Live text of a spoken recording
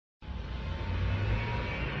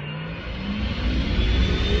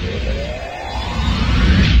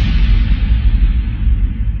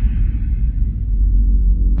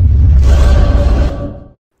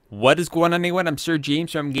What is going on, everyone? I'm Sir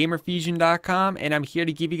James from Gamerfuzion.com, and I'm here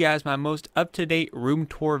to give you guys my most up-to-date room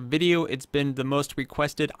tour video. It's been the most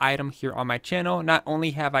requested item here on my channel. Not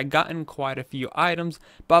only have I gotten quite a few items,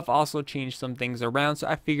 but I've also changed some things around, so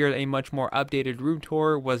I figured a much more updated room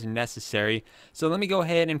tour was necessary. So let me go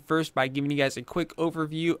ahead and first by giving you guys a quick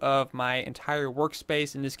overview of my entire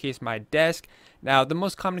workspace, in this case my desk. Now, the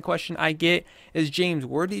most common question I get is, James,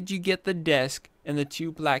 where did you get the desk and the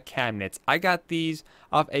two black cabinets? I got these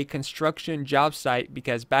off a construction job site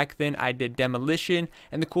because back then I did demolition,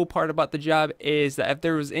 and the cool part about the job is that if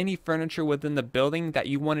there was any furniture within the building that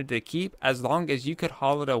you wanted to keep, as long as you could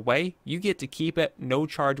haul it away, you get to keep it, no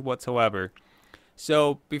charge whatsoever.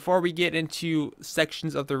 So before we get into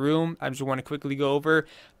sections of the room, I just want to quickly go over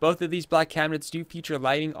both of these black cabinets do feature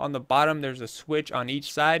lighting on the bottom. There's a switch on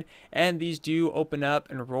each side, and these do open up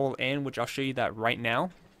and roll in, which I'll show you that right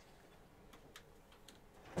now.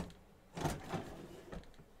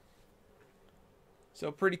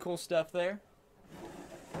 So pretty cool stuff there.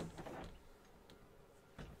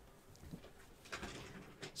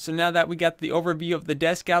 So now that we got the overview of the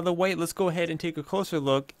desk out of the way, let's go ahead and take a closer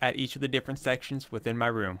look at each of the different sections within my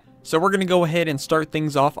room. So we're going to go ahead and start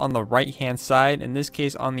things off on the right hand side, in this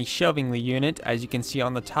case on the shelving unit. As you can see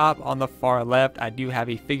on the top, on the far left, I do have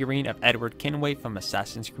a figurine of Edward Kenway from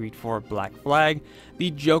Assassin's Creed 4 Black Flag, the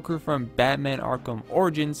Joker from Batman Arkham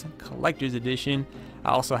Origins Collector's Edition. I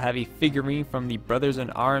also have a figurine from the Brothers in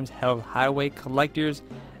Arms Hell Highway Collectors,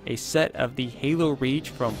 a set of the Halo Reach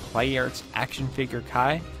from PlayArt's action figure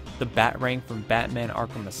Kai, the Batarang from Batman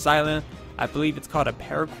Arkham Asylum. I believe it's called a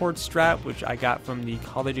paracord strap, which I got from the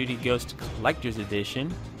Call of Duty Ghost Collector's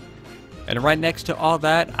Edition. And right next to all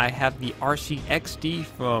that, I have the RCXD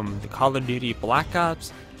from the Call of Duty Black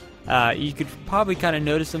Ops. You could probably kind of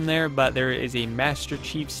notice them there, but there is a Master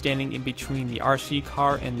Chief standing in between the RC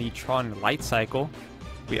car and the Tron Light Cycle.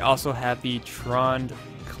 We also have the Tron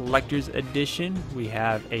Collector's Edition. We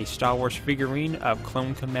have a Star Wars figurine of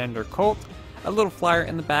Clone Commander Colt, a little flyer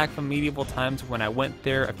in the back from medieval times when I went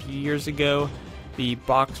there a few years ago, the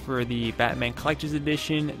box for the Batman Collector's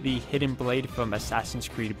Edition, the Hidden Blade from Assassin's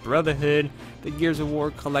Creed Brotherhood, the Gears of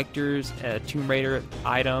War Collectors, Tomb Raider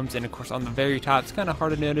items, and of course on the very top, it's kind of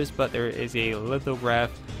hard to notice, but there is a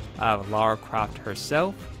lithograph of Lara Croft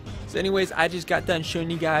herself. So anyways, I just got done showing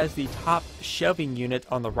you guys the top shelving unit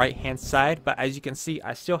on the right hand side, but as you can see,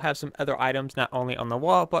 I still have some other items not only on the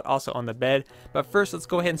wall but also on the bed. But first, let's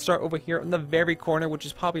go ahead and start over here in the very corner, which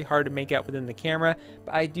is probably hard to make out within the camera,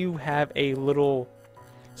 but I do have a little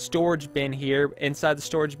storage bin here. Inside the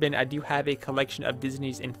storage bin, I do have a collection of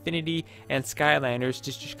Disney's Infinity and Skylanders,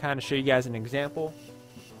 just to kind of show you guys an example.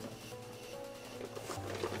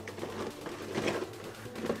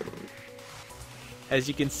 As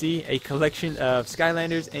you can see, a collection of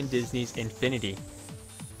Skylanders and Disney's Infinity.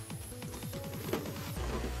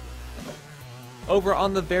 Over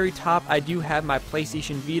on the very top, I do have my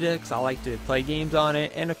PlayStation Vita because I like to play games on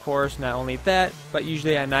it, and of course, not only that, but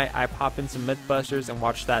usually at night I pop in some Mythbusters and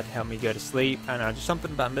watch that to help me go to sleep. I don't know, just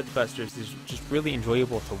something about Mythbusters is just really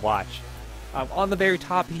enjoyable to watch. On the very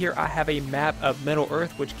top here, I have a map of Middle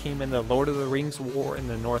Earth, which came in the Lord of the Rings War in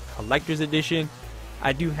the North Collector's Edition.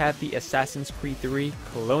 I do have the Assassin's Creed 3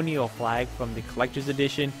 Colonial flag from the Collector's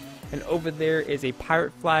Edition, and over there is a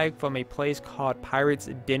pirate flag from a place called Pirates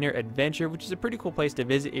Dinner Adventure, which is a pretty cool place to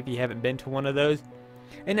visit if you haven't been to one of those.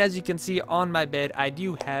 And as you can see on my bed, I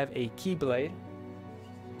do have a Keyblade.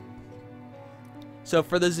 So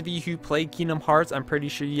for those of you who played Kingdom Hearts, I'm pretty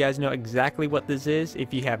sure you guys know exactly what this is.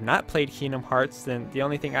 If you have not played Kingdom Hearts, then the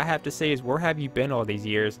only thing I have to say is, where have you been all these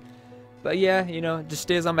years? But yeah, you know, it just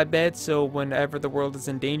stays on my bed, so whenever the world is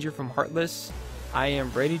in danger from Heartless, I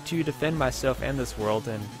am ready to defend myself and this world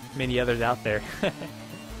and many others out there.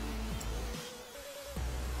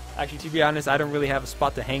 Actually, to be honest, I don't really have a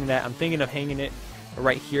spot to hang that. I'm thinking of hanging it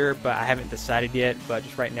right here, but I haven't decided yet. But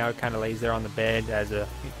just right now, it kind of lays there on the bed as a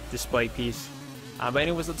display piece. But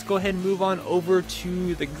anyways, let's go ahead and move on over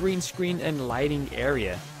to the green screen and lighting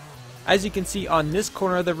area. As you can see on this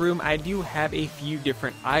corner of the room, I do have a few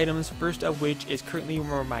different items, first of which is currently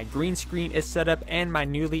where my green screen is set up and my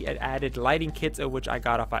newly added lighting kits, of which I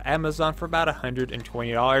got off of Amazon for about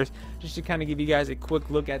 $120. Just to kind of give you guys a quick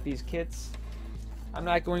look at these kits. I'm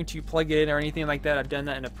not going to plug it in or anything like that, I've done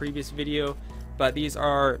that in a previous video. But these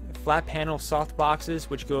are flat panel soft boxes,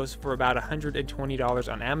 which goes for about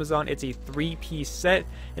 $120 on Amazon. It's a 3-piece set,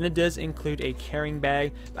 and it does include a carrying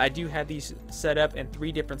bag. I do have these set up in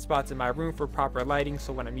 3 different spots in my room for proper lighting,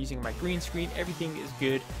 so when I'm using my green screen, everything is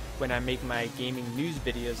good when I make my gaming news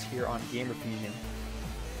videos here on Gamerfuzion.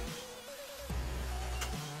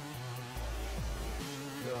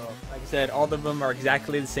 So, like I said, all of them are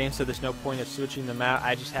exactly the same, so there's no point of switching them out.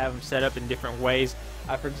 I just have them set up in different ways.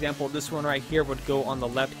 For example, this one right here would go on the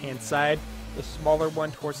left hand side. The smaller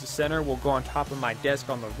one towards the center will go on top of my desk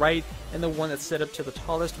on the right, and the one that's set up to the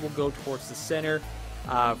tallest will go towards the center,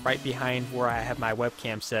 right behind where I have my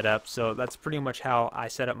webcam set up. So that's pretty much how I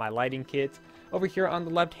set up my lighting kit. Over here on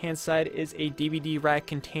the left hand side is a DVD rack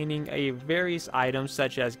containing various items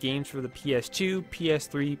such as games for the PS2,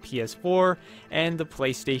 PS3, PS4, and the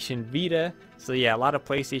PlayStation Vita. So yeah, a lot of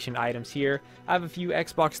PlayStation items here. I have a few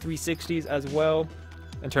Xbox 360s as well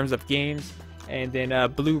in terms of games, and then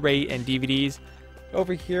Blu-ray and DVDs.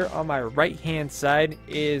 Over here on my right hand side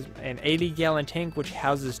is an 80-gallon tank which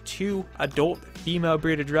houses 2 adult female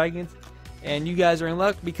bearded dragons. And you guys are in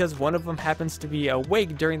luck because one of them happens to be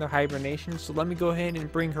awake during their hibernation. So let me go ahead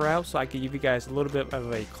and bring her out so I can give you guys a little bit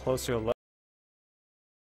of a closer look.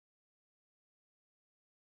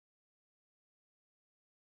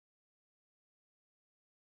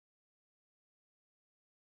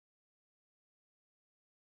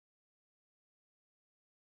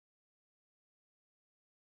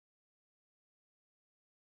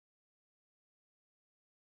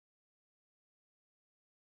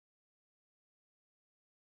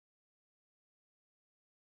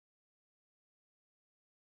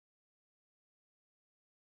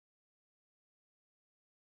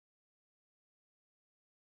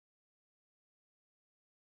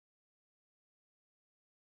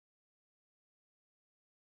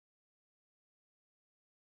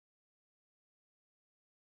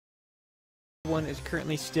 One is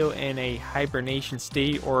currently still in a hibernation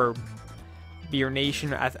state, or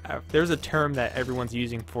beardnation. There's a term that everyone's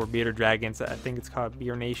using for bearded dragons. I think it's called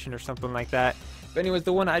beardnation or something like that. But anyways,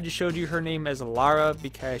 the one I just showed you, her name is Lara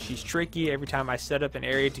because she's tricky. Every time I set up an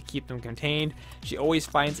area to keep them contained, she always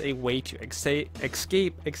finds a way to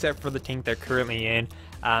escape, except for the tank they're currently in.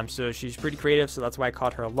 So she's pretty creative, so that's why I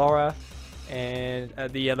called her Lara. And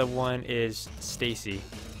the other one is Stacy.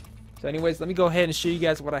 So anyways, let me go ahead and show you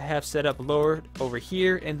guys what I have set up lower over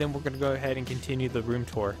here, and then we're going to go ahead and continue the room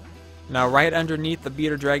tour. Now right underneath the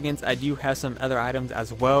bearded dragons, I do have some other items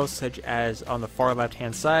as well, such as on the far left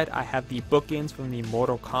hand side, I have the bookends from the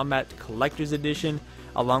Mortal Kombat Collector's Edition,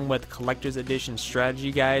 along with Collector's Edition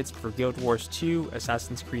strategy guides for Guild Wars 2,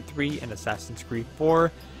 Assassin's Creed 3, and Assassin's Creed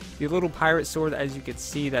 4. The little pirate sword, as you can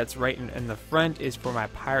see, that's right in the front, is for my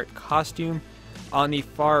pirate costume. On the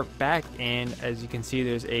far back end, as you can see,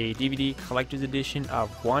 there's a DVD Collector's Edition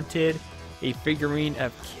of Wanted, a figurine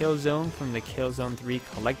of Killzone from the Killzone 3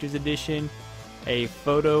 Collector's Edition, a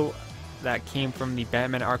photo that came from the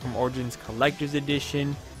Batman Arkham Origins Collector's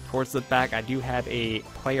Edition. Towards the back, I do have a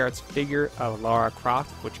PlayArts figure of Lara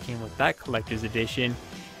Croft, which came with that Collector's Edition,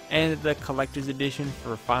 and the Collector's Edition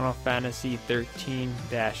for Final Fantasy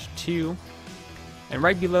 13-2. And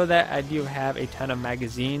right below that, I do have a ton of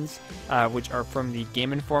magazines, which are from the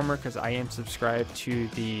Game Informer, because I am subscribed to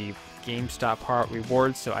the GameStop Heart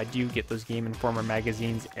Rewards, so I do get those Game Informer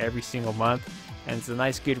magazines every single month. And it's a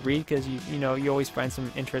nice good read because you always find some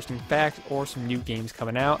interesting facts or some new games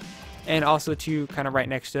coming out. And also too, kind of right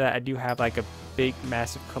next to that, I do have like a big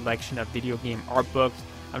massive collection of video game art books.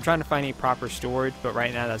 I'm trying to find a proper storage, but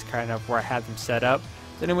right now that's kind of where I have them set up.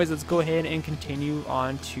 So anyways, let's go ahead and continue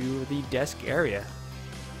on to the desk area.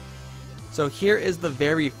 So here is the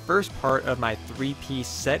very first part of my 3-piece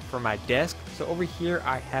set for my desk. So over here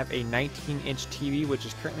I have a 19-inch TV which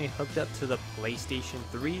is currently hooked up to the PlayStation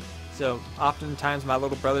 3. So oftentimes my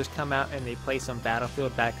little brothers come out and they play some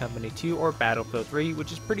Battlefield Bad Company 2 or Battlefield 3,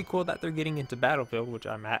 which is pretty cool that they're getting into Battlefield, which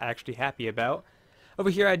I'm actually happy about. Over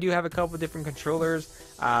here I do have a couple different controllers.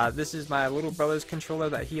 This is my little brother's controller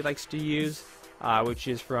that he likes to use, which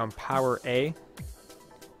is from Power A.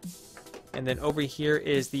 And then over here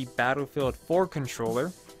is the Battlefield 4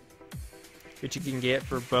 controller, which you can get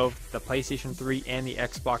for both the PlayStation 3 and the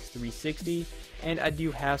Xbox 360. And I do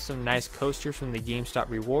have some nice coasters from the GameStop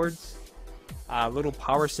Rewards. Little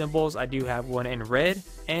power symbols, I do have one in red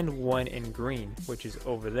and one in green, which is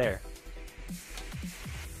over there.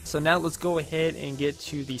 So now let's go ahead and get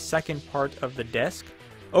to the second part of the desk.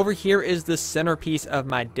 Over here is the centerpiece of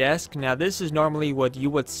my desk. Now this is normally what you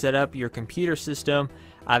would set up your computer system.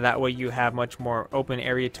 That way you have much more open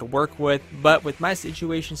area to work with. But with my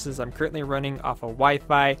situation, since I'm currently running off of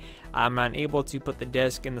Wi-Fi, I'm unable to put the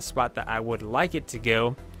desk in the spot that I would like it to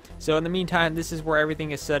go. So in the meantime, this is where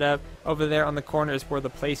everything is set up. Over there on the corner is where the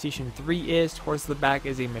PlayStation 3 is. Towards the back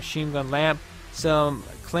is a machine gun lamp, some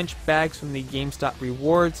clinch bags from the GameStop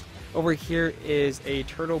Rewards. Over here is a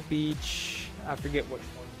Turtle Beach, I forget which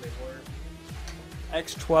ones they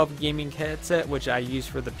X12 gaming headset, which I use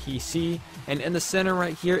for the PC. And in the center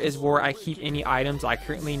right here is where I keep any items I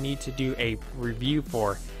currently need to do a review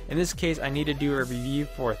for. In this case, I need to do a review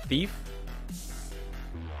for Thief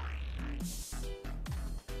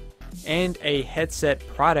and a headset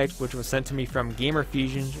product which was sent to me from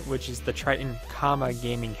Gamerfuzion, which is the Triton Comma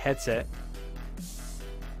gaming headset.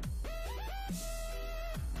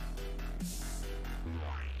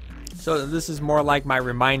 So this is more like my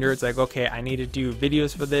reminder. It's like, okay, I need to do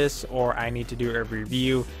videos for this, or I need to do a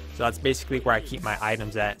review. So that's basically where I keep my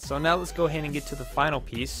items at. So now let's go ahead and get to the final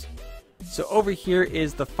piece. So over here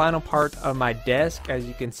is the final part of my desk. As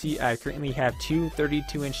you can see, I currently have two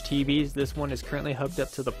 32-inch TVs. This one is currently hooked up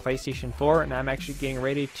to the PlayStation 4, and I'm actually getting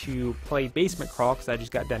ready to play Basement Crawl because I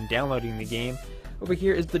just got done downloading the game. Over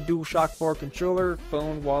here is the DualShock 4 controller,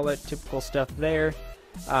 phone, wallet, typical stuff there.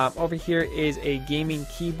 Over here is a gaming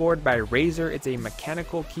keyboard by Razer. It's a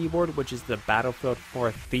mechanical keyboard, which is the Battlefield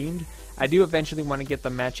 4 themed. I do eventually want to get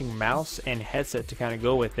the matching mouse and headset to kind of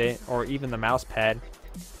go with it, or even the mouse pad.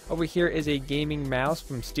 Over here is a gaming mouse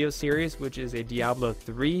from SteelSeries, which is a Diablo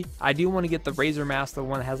 3. I do want to get the Razer mouse, the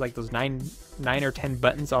one that has like those 9 or 10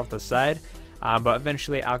 buttons off the side. But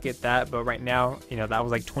eventually I'll get that. But right now, you know, that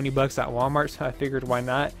was like 20 bucks at Walmart, so I figured why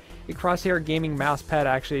not. A Crosshair gaming mouse pad.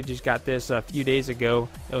 I actually just got this a few days ago.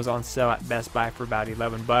 It was on sale at Best Buy for about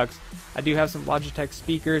 11 bucks. I do have some Logitech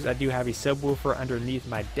speakers. I do have a subwoofer underneath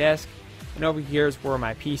my desk. And over here is where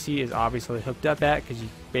my PC is obviously hooked up at, because you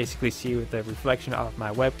basically see with the reflection of my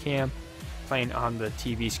webcam playing on the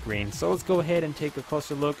TV screen. So let's go ahead and take a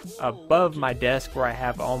closer look above my desk, where I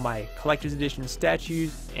have all my collector's edition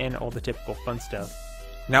statues and all the typical fun stuff.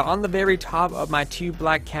 Now on the very top of my two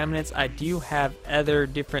black cabinets, I do have other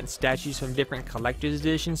different statues from different collector's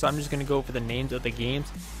editions, so I'm just going to go over the names of the games.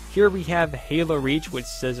 Here we have Halo Reach, which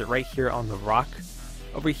says it right here on the rock.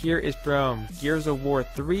 Over here is from Gears of War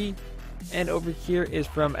 3, and over here is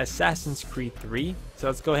from Assassin's Creed 3. So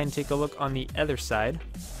let's go ahead and take a look on the other side.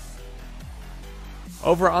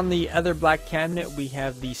 Over on the other black cabinet, we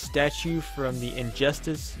have the statue from the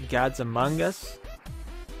Injustice Gods Among Us,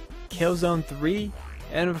 Killzone 3,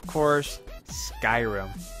 and of course, Skyrim.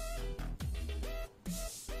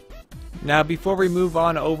 Now before we move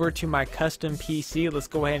on over to my custom PC, let's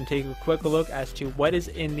go ahead and take a quick look as to what is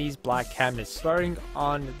in these black cabinets. Starting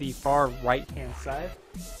on the far right hand side,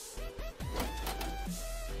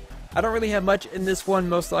 I don't really have much in this one,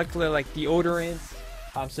 most likely like deodorants,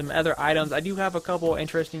 some other items. I do have a couple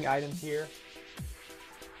interesting items here.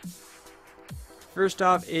 First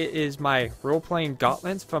off, it is my role-playing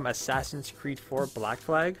gauntlets from Assassin's Creed 4 Black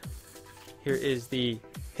Flag. Here is the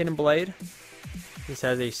hidden blade. This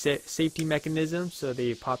has a safety mechanism, so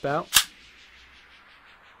they pop out.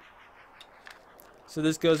 So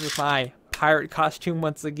this goes with my pirate costume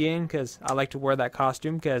once again, because I like to wear that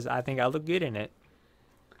costume because I think I look good in it.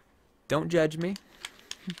 Don't judge me.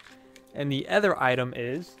 And the other item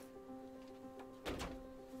is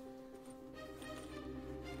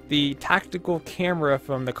the tactical camera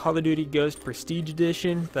from the Call of Duty Ghost Prestige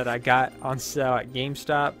Edition that I got on sale at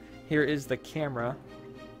GameStop. Here is the camera.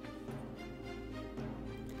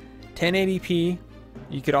 1080p.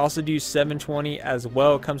 You could also do 720 as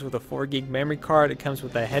well. It comes with a 4 gig memory card. It comes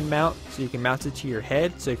with a head mount, so you can mount it to your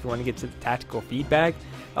head. So if you want to get to the tactical feedback.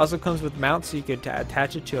 It also comes with mounts, so you could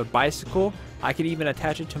attach it to a bicycle. I could even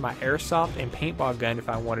attach it to my airsoft and paintball gun if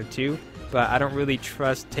I wanted to. But I don't really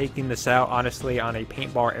trust taking this out, honestly, on a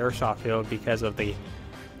paintball or airsoft field because of the,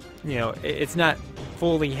 you know, it's not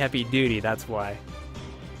fully heavy duty, that's why.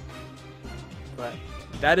 But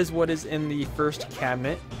that is what is in the first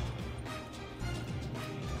cabinet.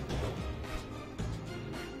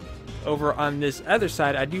 Over on this other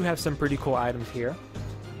side, I do have some pretty cool items here.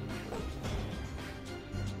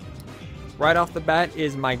 Right off the bat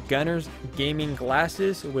is my Gunner's gaming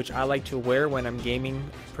glasses, which I like to wear when I'm gaming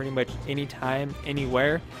pretty much anytime,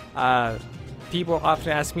 anywhere. People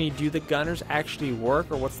often ask me, do the Gunners actually work,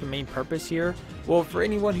 or what's the main purpose here? Well, for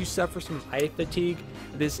anyone who suffers from eye fatigue,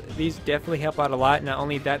 these definitely help out a lot. Not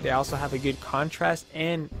only that, they also have a good contrast,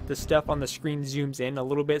 and the stuff on the screen zooms in a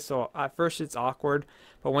little bit, so at first it's awkward,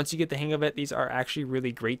 but once you get the hang of it, these are actually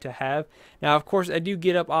really great to have. Now, of course, I do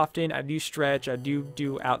get up often, I do stretch, I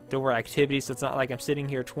do outdoor activities, so it's not like I'm sitting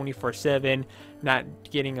here 24/7 not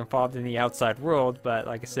getting involved in the outside world. But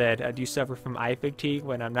like I said, I do suffer from eye fatigue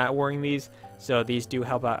when I'm not wearing these, so these do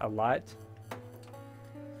help out a lot.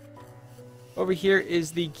 Over here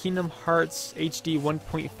is the Kingdom Hearts HD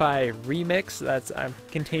 1.5 remix that's I'm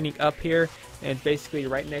containing up here, and basically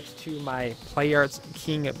right next to my PlayArts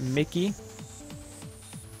King Mickey.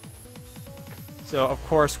 So of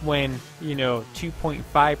course when, 2.5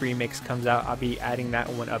 Remix comes out, I'll be adding that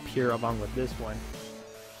one up here along with this one.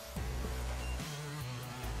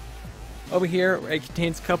 Over here, it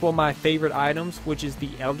contains a couple of my favorite items, which is the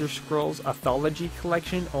Elder Scrolls Anthology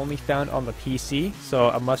Collection, only found on the PC, so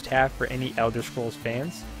a must-have for any Elder Scrolls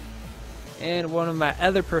fans. And one of my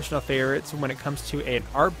other personal favorites when it comes to an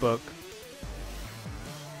art book,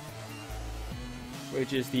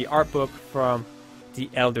 which is the art book from the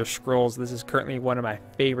Elder Scrolls. This is currently one of my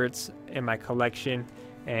favorites in my collection,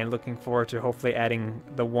 and looking forward to hopefully adding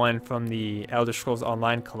the one from the Elder Scrolls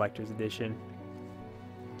Online Collector's Edition.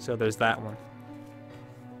 So there's that one.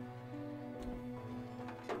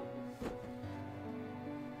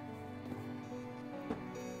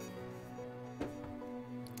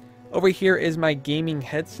 Over here is my gaming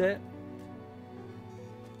headset,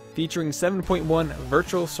 featuring 7.1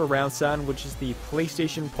 virtual surround sound, which is the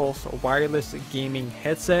PlayStation Pulse wireless gaming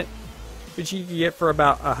headset, which you can get for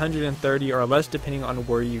about $130 or less depending on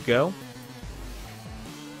where you go.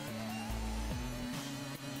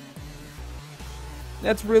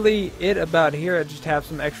 That's really it about here. I just have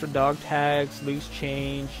some extra dog tags, loose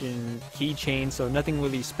change, and keychains, so nothing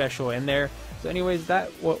really special in there. So anyways, that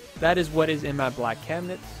is what is in my black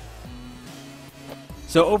cabinets.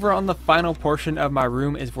 So over on the final portion of my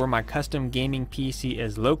room is where my custom gaming PC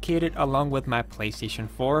is located, along with my PlayStation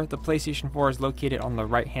 4. The PlayStation 4 is located on the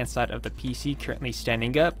right hand side of the PC, currently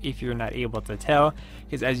standing up if you're not able to tell,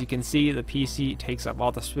 because as you can see, the PC takes up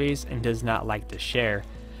all the space and does not like to share.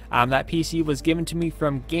 That PC was given to me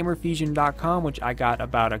from Gamerfuzion.com, which I got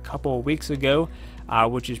about a couple of weeks ago,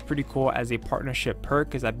 which is pretty cool as a partnership perk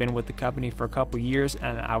because I've been with the company for a couple years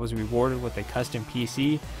and I was rewarded with a custom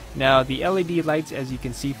PC. Now the LED lights, as you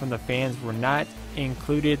can see from the fans, were not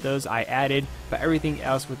included. Those I added, but everything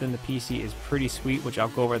else within the PC is pretty sweet, which I'll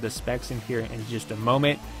go over the specs in here in just a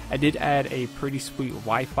moment. I did add a pretty sweet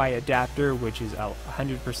Wi-Fi adapter, which is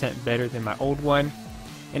 100% better than my old one.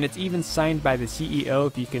 And it's even signed by the CEO.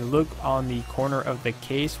 If you can look on the corner of the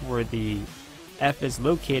case where the F is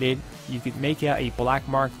located, you could make out a black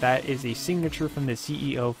mark. That is a signature from the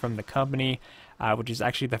CEO from the company, which is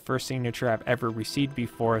actually the first signature I've ever received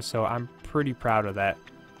before, so I'm pretty proud of that.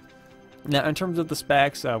 Now in terms of the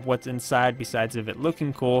specs of what's inside, besides of it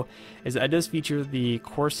looking cool, is that it does feature the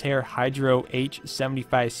Corsair Hydro H75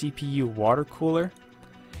 CPU water cooler.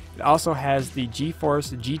 It also has the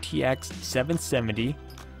GeForce GTX 770,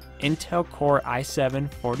 Intel Core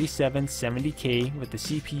i7-4770K with the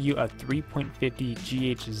CPU of 3.50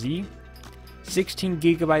 GHz, 16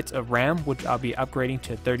 GB of RAM, which I'll be upgrading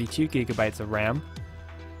to 32 GB of RAM.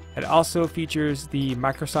 It also features the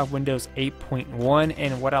Microsoft Windows 8.1,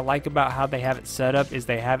 and what I like about how they have it set up is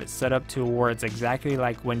they have it set up to where it's exactly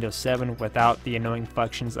like Windows 7 without the annoying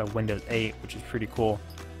functions of Windows 8, which is pretty cool.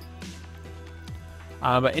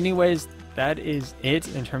 But anyways, that is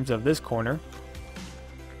it in terms of this corner.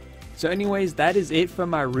 So anyways, that is it from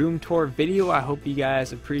my room tour video. I hope you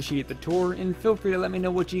guys appreciate the tour, and feel free to let me know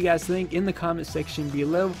what you guys think in the comment section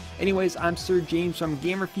below. Anyways, I'm Sir James from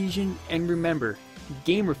Gamerfuzion, and remember,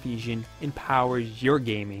 Gamerfuzion empowers your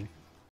gaming.